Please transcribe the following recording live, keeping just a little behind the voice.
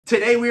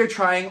Today we are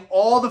trying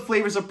all the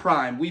flavors of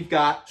Prime. We've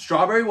got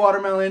strawberry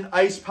watermelon,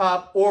 ice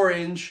pop,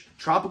 orange,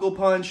 tropical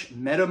punch,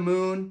 meta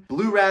moon,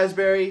 blue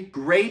raspberry,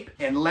 grape,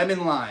 and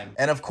lemon lime.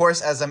 And of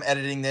course, as I'm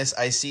editing this,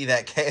 I see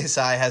that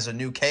KSI has a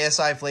new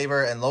KSI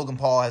flavor and Logan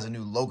Paul has a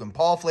new Logan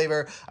Paul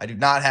flavor. I do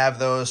not have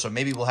those, so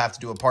maybe we'll have to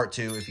do a part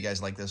 2 if you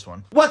guys like this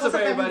one. What's up,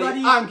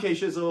 everybody? I'm K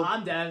Shizzle.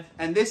 I'm Dev.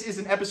 And this is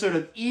an episode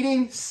of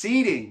Eating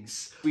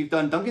Seedings. We've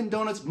done Dunkin'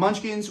 Donuts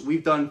Munchkins.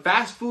 We've done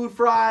fast food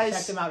fries.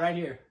 Check them out right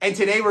here. And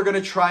today we're going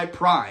to try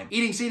Prime.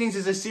 Eating Seedings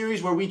is a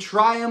series where we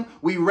try them,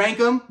 we rank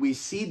them, we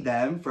seed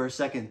them for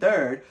second,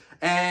 third,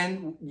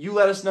 and you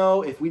let us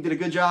know if we did a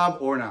good job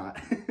or not.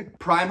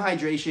 Prime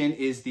Hydration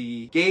is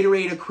the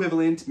Gatorade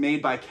equivalent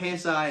made by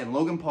KSI and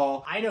Logan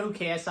Paul. I know who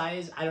KSI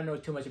is. I don't know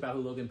too much about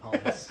who Logan Paul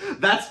is.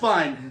 That's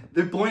fine.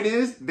 The point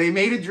is, they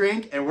made a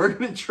drink and we're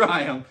going to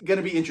try them. It's going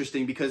to be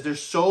interesting because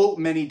there's so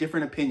many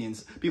different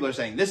opinions. People are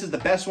saying this is the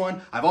best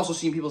one. I've also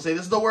seen people say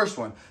this is the worst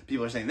one.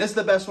 People are saying this is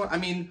the best one. I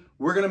mean,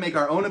 we're going to make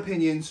our own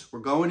opinions. We're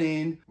going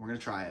in. We're going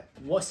to try it.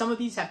 Well, some of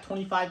these have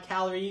 25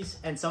 calories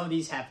and some of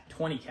these have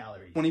 20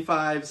 calories.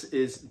 25s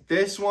is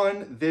this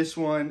one, this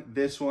one,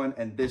 this one,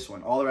 and this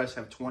one. All the rest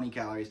have 20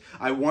 calories.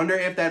 I wonder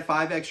if that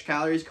 5 extra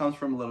calories comes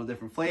from a little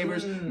different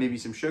flavors, maybe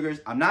some sugars.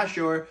 I'm not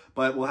sure,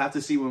 but we'll have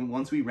to see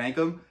once we rank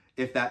them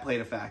if that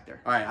played a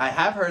factor. All right, I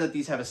have heard that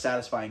these have a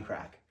satisfying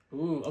crack.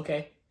 Ooh,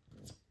 okay.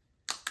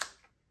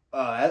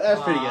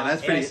 That's pretty good.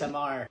 That's pretty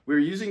ASMR. good. We're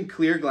using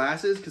clear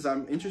glasses because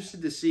I'm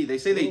interested to see. They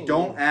say they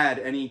don't add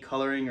any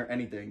coloring or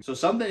anything. So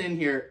something in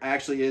here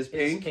actually is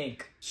pink. It's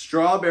pink.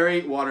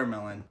 Strawberry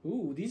watermelon.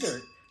 Ooh, these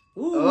are...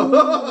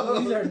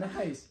 Ooh, these are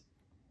nice.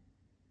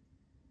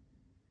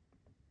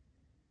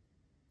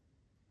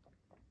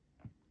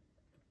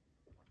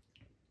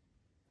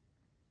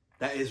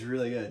 That is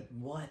really good.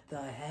 What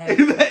the heck?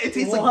 It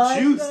tastes like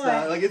juice.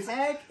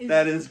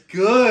 That is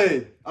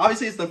good.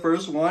 Obviously, it's the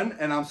first one,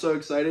 and I'm so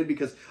excited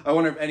because I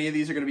wonder if any of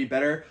these are going to be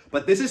better.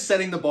 But this is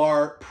setting the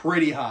bar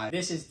pretty high.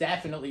 This is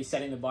definitely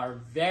setting the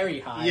bar very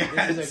high.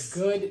 Yes. This is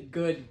a good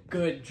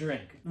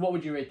drink. What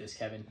would you rate this,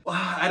 Kevin?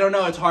 I don't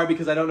know. It's hard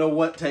because I don't know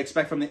what to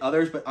expect from the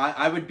others, but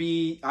I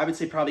would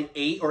say probably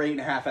 8 or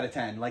 8.5 out of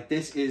 10. Like,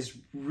 this is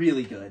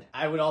really good.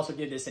 I would also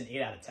give this an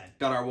 8 out of 10.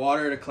 Got our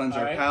water to cleanse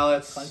our right,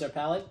 palates. Cleanse our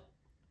palate.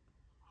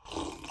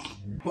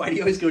 Why do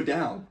you always go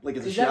down? Like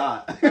it's a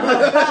shot.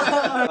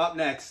 Up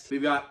next,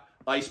 we've got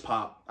ice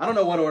pop. I don't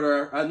know what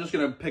order. I'm just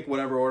going to pick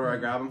whatever order I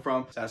grab them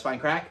from. Satisfying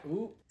crack.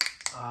 Ooh.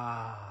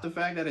 The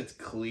fact that it's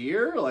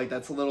clear, like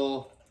that's a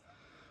little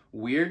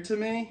weird to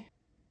me.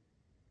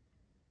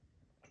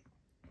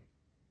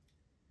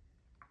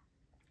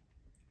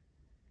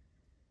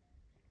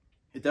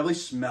 It definitely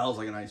smells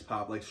like an ice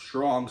pop, like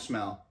strong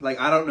smell. Like,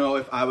 I don't know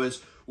if I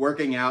was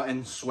working out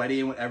and sweaty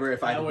and whatever,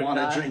 if I'd want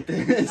to drink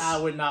this.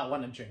 I would not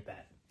want to drink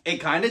that. It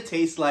kind of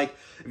tastes like,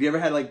 have you ever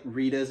had like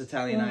Rita's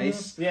Italian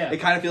Ice? Yeah. It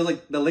kind of feels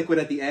like the liquid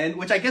at the end,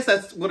 which I guess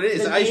that's what it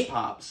is, ice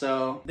pop,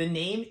 so. The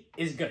name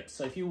is good.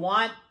 So if you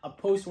want a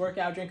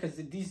post-workout drink, because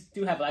these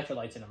do have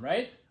electrolytes in them,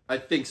 right? I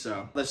think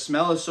so. The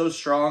smell is so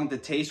strong. The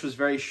taste was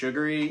very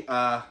sugary.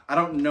 I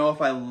don't know if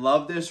I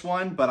love this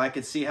one, but I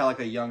could see how like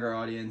a younger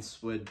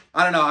audience would.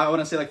 I don't know. I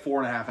want to say like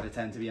 4.5 out of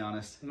 10, to be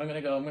honest. I'm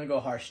gonna go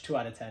harsh. 2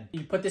 out of 10.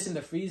 You put this in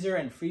the freezer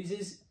and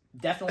freezes.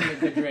 Definitely a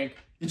good drink.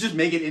 You just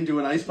make it into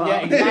an ice pop.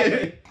 Yeah,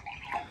 exactly.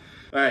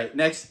 All right.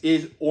 Next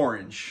is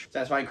orange.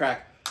 Satisfying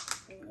crack.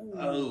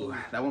 Oh,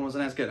 that one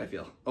wasn't as good, I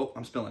feel. Oh,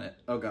 I'm spilling it.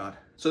 Oh, God.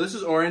 So this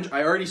is orange.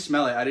 I already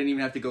smell it. I didn't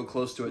even have to go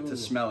close to it to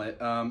smell it.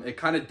 It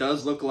kind of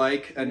does look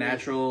like a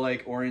natural,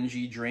 like,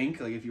 orangey drink,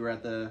 like if you were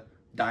at the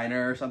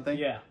diner or something.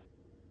 Yeah.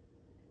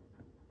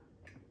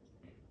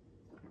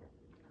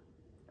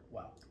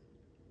 Wow.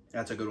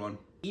 That's a good one.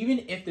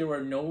 Even if there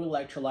were no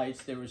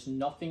electrolytes, there was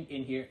nothing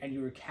in here, and you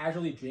were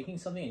casually drinking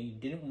something and you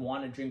didn't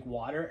want to drink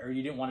water, or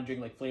you didn't want to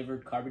drink like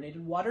flavored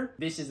carbonated water,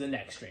 this is the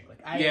next drink.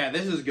 Yeah,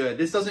 this is good.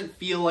 This doesn't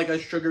feel like a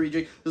sugary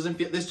drink.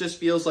 This just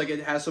feels like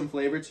it has some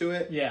flavor to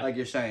it. Yeah. Like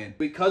you're saying.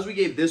 Because we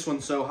gave this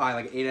one so high,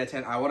 like 8 out of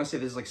 10, I want to say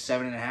this is like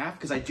 7.5,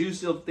 because I do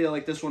still feel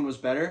like this one was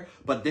better,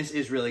 but this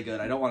is really good.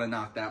 I don't want to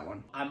knock that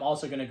one. I'm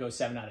also going to go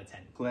 7 out of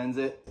 10. Cleanse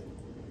it.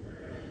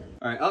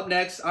 All right, up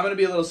next, I'm going to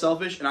be a little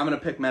selfish, and I'm going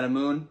to pick Meta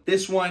Moon.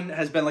 This one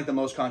has been, like, the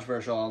most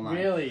controversial online.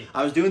 Really?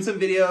 I was doing some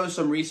videos,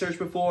 some research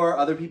before,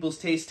 other people's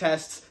taste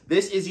tests.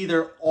 This is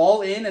either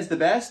all in as the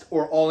best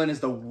or all in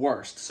as the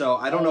worst. So,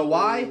 I don't know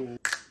why.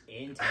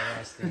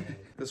 Interesting.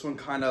 This one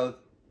kind of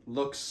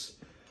looks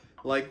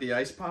like the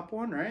ice pop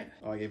one, right?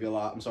 Oh, I gave you a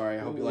lot. I'm sorry. I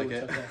hope you like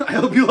it. Okay. I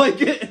hope you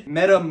like it.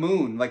 Meta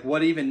Moon. Like,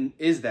 what even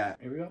is that?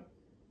 Here we go.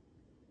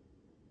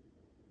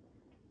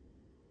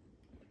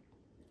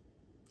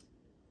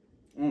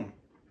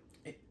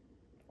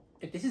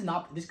 If this is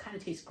not, this kind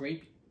of tastes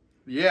grapey.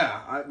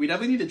 Yeah, we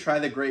definitely need to try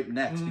the grape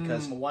next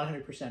because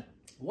 100%.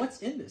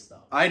 What's in this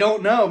though? I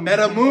don't know.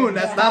 Meta Moon.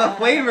 That's not a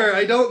flavor.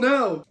 I don't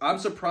know. I'm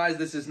surprised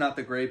this is not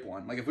the grape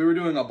one. Like if we were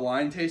doing a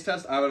blind taste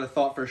test, I would have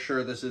thought for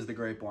sure this is the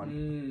grape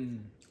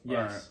one.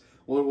 Yes.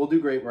 Right. We'll do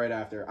grape right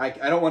after. I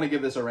don't want to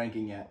give this a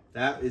ranking yet.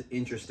 That is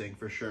interesting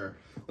for sure.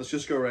 Let's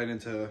just go right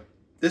into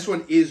this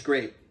one. Is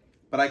grape.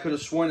 but I could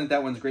have sworn that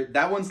that one's grape.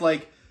 That one's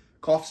like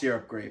cough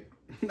syrup grape.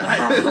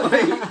 I'm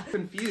like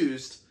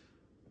confused.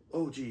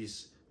 Oh,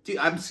 geez. Dude,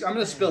 I'm going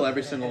to spill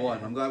every single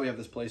one. I'm glad we have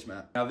this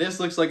placemat. Now, this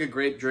looks like a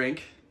grape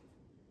drink.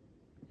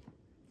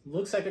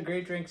 Looks like a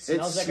grape drink.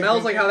 It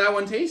smells like how that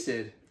one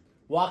tasted.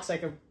 Walks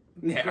like a...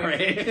 Yeah,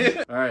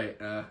 right. All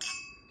right.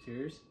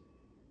 Cheers.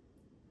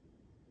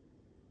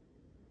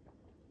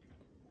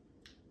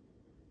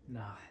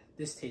 Nah,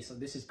 this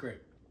is great.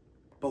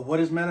 But what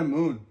is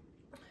Metamoon?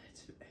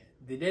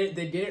 They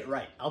did it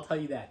right. I'll tell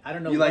you that. I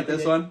don't know. You like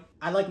this one?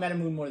 I like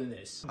Metamoon more than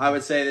this. I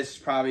would say this is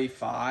probably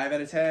 5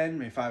 out of 10,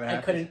 maybe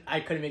 5.5. I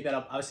couldn't make that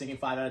up. I was thinking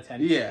 5 out of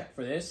 10. Yeah.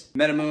 For this,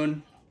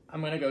 Metamoon.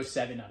 I'm gonna go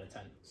 7 out of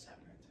 10. 7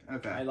 out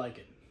of 10. Okay. I like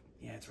it.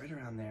 Yeah, it's right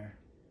around there.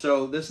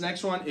 So this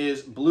next one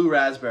is blue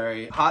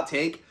raspberry. Hot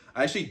take.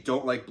 I actually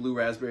don't like blue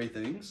raspberry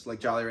things, like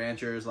Jolly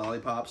Ranchers,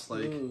 lollipops.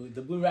 Like Ooh,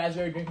 the blue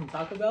raspberry drink from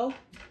Taco Bell,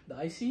 the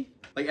icy.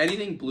 Like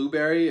anything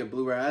blueberry or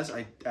blue ras,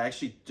 I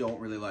actually don't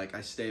really like.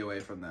 I stay away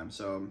from them.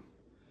 So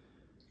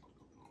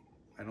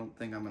I don't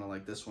think I'm gonna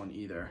like this one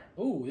either.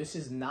 Ooh, this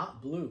is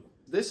not blue.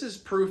 This is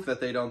proof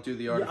that they don't do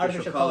the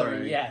artificial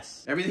coloring.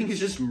 Yes. Everything is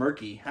just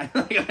murky. All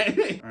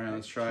right,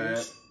 let's try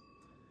it.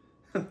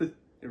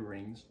 It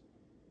rings.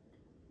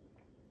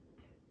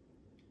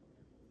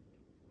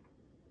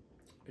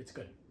 It's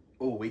good.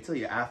 Oh, wait till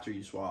after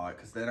you swallow it,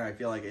 because then I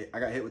feel like I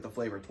got hit with the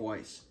flavor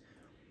twice.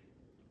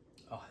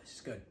 Oh, this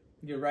is good.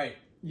 You're right.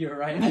 You're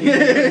right. Like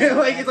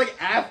it's like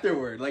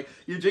afterward. Like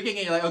you're drinking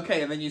it, you're like,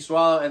 okay, and then you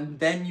swallow, and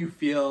then you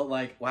feel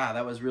like, wow,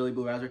 that was really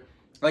blue raspberry.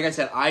 Like I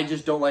said, I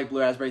just don't like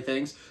blue raspberry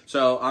things,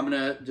 so I'm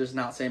gonna just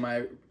not say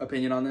my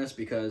opinion on this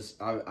because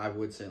I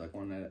would say like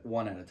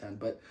 1 out of 10,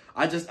 but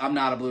I'm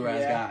not a blue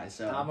ras guy.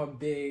 So I'm a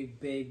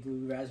big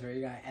blue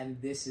raspberry guy,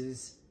 and this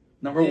is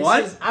number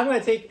one. I'm gonna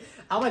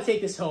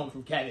take this home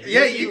from Kevin.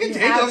 Yeah, you can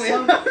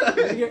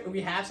take them.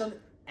 We have some,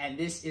 and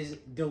this is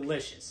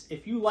delicious.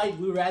 If you like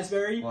blue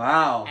raspberry,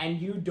 wow,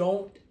 and you've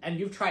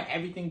tried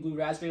everything blue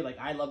raspberry, like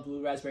I love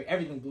blue raspberry,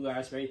 everything blue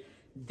raspberry.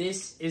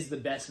 This is the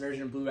best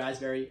version of blue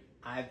raspberry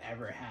I've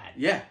ever had.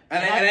 Yeah,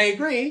 and I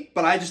agree,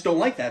 but I just don't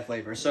like that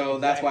flavor, so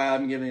that's why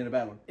I'm giving it a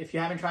bad one. If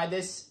you haven't tried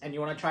this and you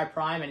want to try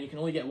Prime and you can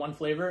only get one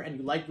flavor and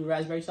you like blue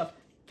raspberry stuff,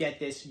 get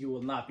this. You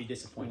will not be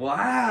disappointed.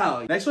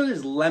 Wow. Next one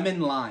is lemon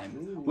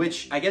lime,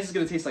 which I guess is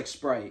going to taste like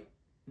Sprite.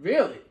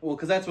 Really? Well,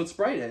 because that's what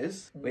Sprite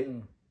is. Wait.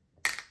 No,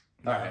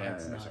 all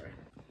right, sorry.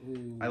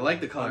 I like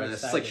the color of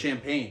this. It's like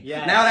champagne.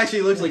 Yeah. Now it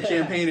actually looks like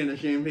champagne in a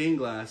champagne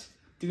glass.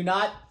 Do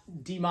not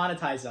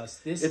demonetize us.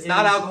 It's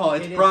not alcohol.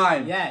 It's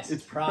Prime. Yes,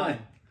 it's Prime.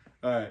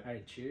 All right. All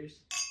right, cheers.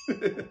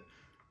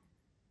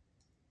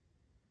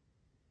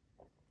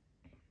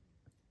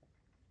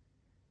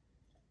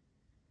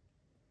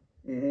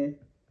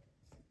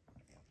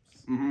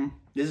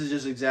 This is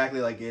just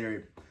exactly like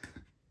Gatorade.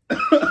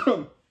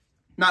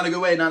 Not in a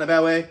good way, not in a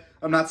bad way.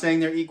 I'm not saying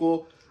they're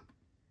equal.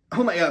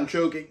 Oh my God, I'm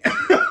choking.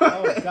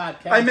 Oh God,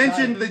 I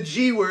mentioned the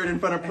G word in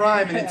front of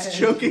Prime and it's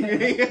choking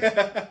me.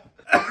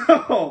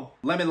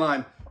 Lemon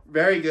lime,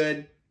 very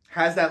good.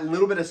 Has that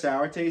little bit of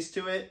sour taste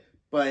to it,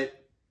 but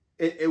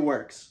it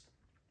works.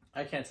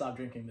 I can't stop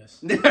drinking this.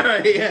 Yeah.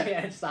 I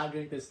can't stop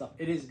drinking this stuff.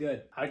 It is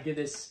good. I would give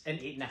this an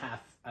 8.5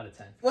 out of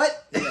 10.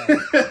 What?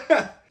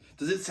 Yeah.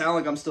 Does it sound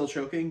like I'm still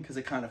choking? Because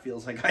it kind of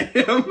feels like I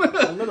am.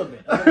 A little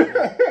bit.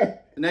 The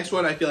next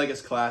one I feel like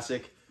is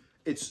classic.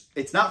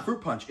 It's not fruit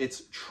punch.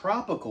 It's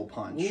tropical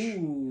punch.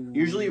 Ooh.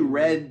 Usually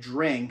red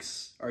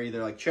drinks are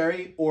either like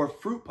cherry or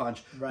fruit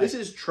punch. Right. This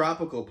is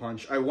tropical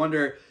punch. I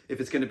wonder if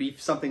it's going to be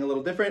something a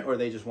little different or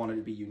they just wanted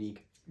to be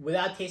unique.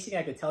 Without tasting,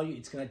 I could tell you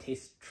it's going to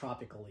taste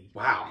tropically.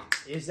 Wow.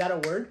 Is that a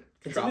word?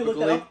 Can somebody look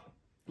that up?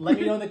 Let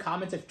me know in the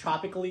comments if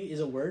tropically is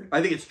a word.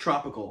 I think it's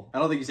tropical. I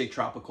don't think you say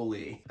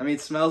tropically. I mean,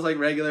 it smells like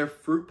regular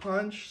fruit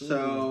punch,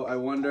 so I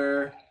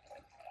wonder,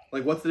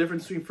 like, what's the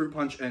difference between fruit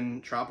punch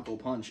and tropical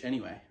punch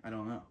anyway? I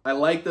don't know. I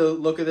like the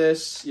look of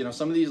this. You know,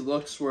 some of these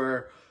looks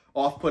were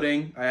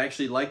off-putting. I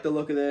actually like the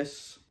look of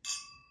this.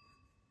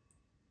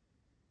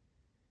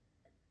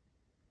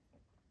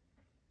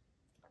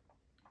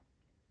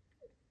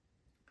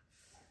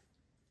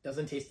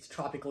 Doesn't taste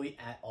tropically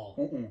at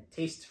all.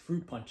 Tastes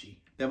fruit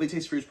punchy. Definitely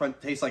tastes fruit punch.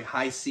 Tastes like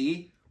high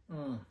C.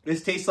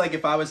 This tastes like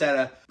if I was at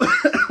a...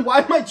 Why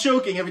am I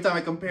choking every time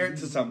I compare it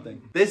to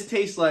something? This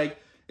tastes like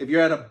if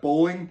you're at a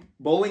bowling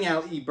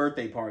alley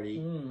birthday party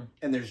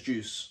and there's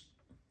juice.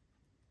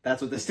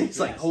 That's what this tastes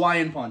like.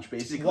 Hawaiian punch,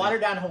 basically.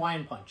 Watered down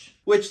Hawaiian punch.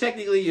 Which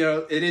technically, you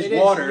know, it is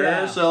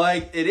water. So,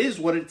 like, it is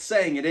what it's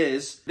saying it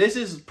is. This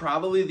is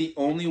probably the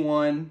only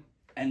one,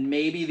 and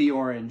maybe the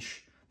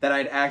orange, that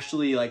I'd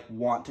actually, like,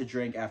 want to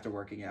drink after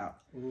working out.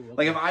 Ooh, okay.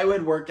 Like, if I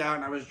would work out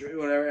and I was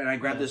drinking whatever, and I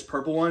grabbed this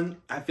purple one,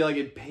 I feel like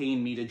it'd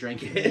pain me to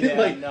drink it. Yeah,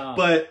 like, no.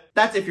 But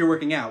that's if you're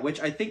working out, which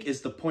I think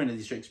is the point of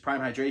these drinks. Prime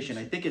hydration.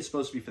 I think it's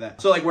supposed to be for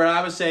that. So, like, where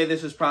I would say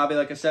this is probably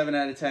like a 7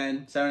 out of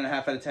 10, 7.5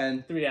 out of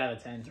 10. 3 out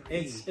of 10.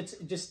 It's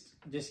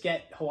just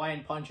get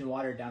Hawaiian punch and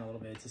water it down a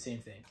little bit. It's the same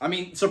thing. I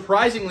mean,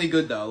 surprisingly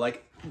good, though.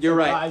 Like, you're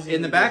right.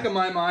 In the back of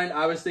my mind,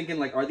 I was thinking,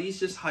 like, are these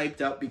just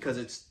hyped up because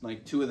it's,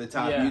 like, 2 of the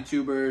top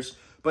YouTubers?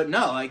 But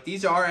no, like,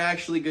 these are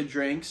actually good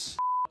drinks.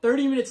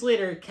 30 minutes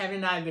later, Kevin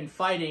and I have been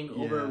fighting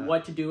over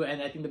what to do,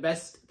 and I think the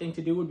best thing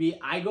to do would be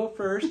I go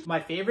first, my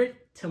favorite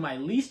to my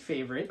least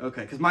favorite.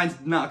 Okay, because mine's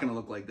not gonna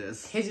look like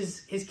this.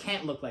 His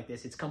can't look like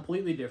this. It's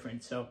completely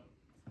different. So,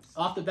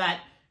 off the bat,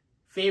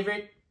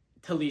 favorite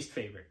to least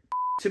favorite.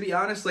 To be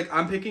honest, like,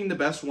 I'm picking the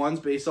best ones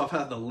based off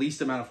of the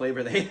least amount of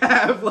flavor they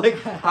have. Like,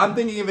 I'm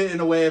thinking of it in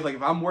a way of, like,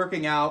 if I'm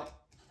working out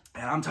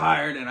and I'm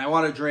tired and I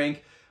want to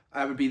drink,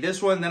 I would be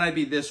this one, then I'd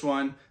be this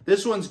one.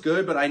 This one's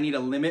good, but I need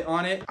a limit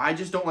on it. I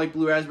just don't like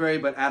blue raspberry,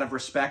 but out of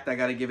respect, I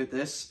got to give it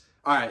this.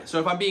 All right, so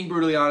if I'm being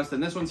brutally honest,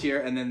 then this one's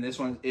here, and then this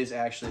one is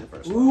actually the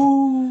first one.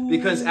 Ooh.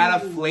 Because out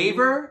of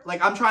flavor,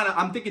 like,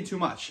 I'm thinking too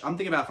much. I'm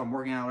thinking about if I'm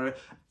working out or whatever.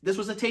 This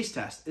was a taste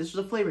test. This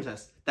was a flavor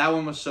test. That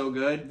one was so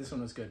good. This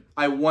one was good.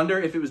 I wonder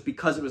if it was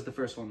because it was the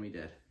first one we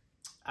did.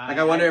 Like,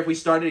 I wonder if we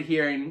started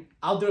hearing...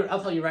 I'll do it.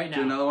 I'll tell you right now.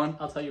 Do another one?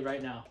 I'll tell you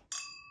right now.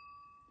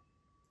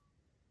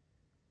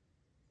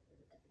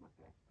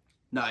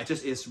 No, it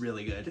just is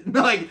really good.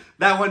 Like,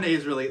 that one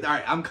is really... All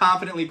right, I'm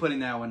confidently putting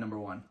that one number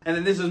one. And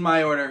then this is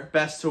my order,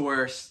 best to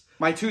worst.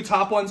 My two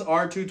top ones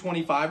are two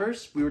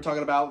 25ers. We were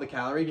talking about the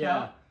calorie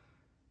count.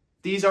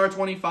 These are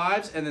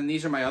 25s, and then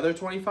these are my other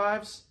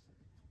 25s.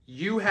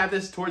 You have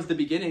this towards the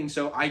beginning,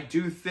 so I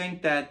do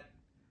think that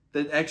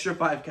the extra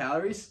 5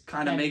 calories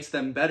kind of makes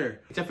them better.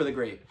 Except for the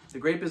grape. The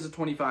grape is a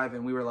 25,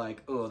 and we were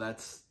like, oh,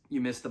 that's... You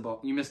missed the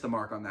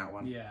mark on that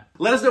one. Yeah.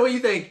 Let us know what you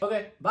think.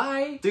 Okay,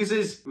 bye.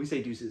 Deuces. We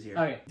say deuces here.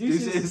 Okay,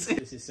 deuces.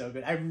 This is so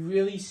good. I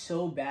really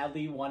so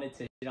badly wanted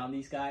to shit on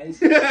these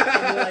guys.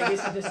 Like,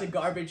 this is just a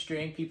garbage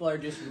drink. People are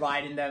just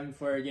riding them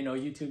for, you know,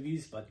 YouTube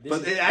views, but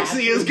this it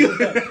actually is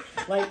good.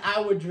 Like,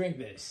 I would drink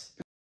this.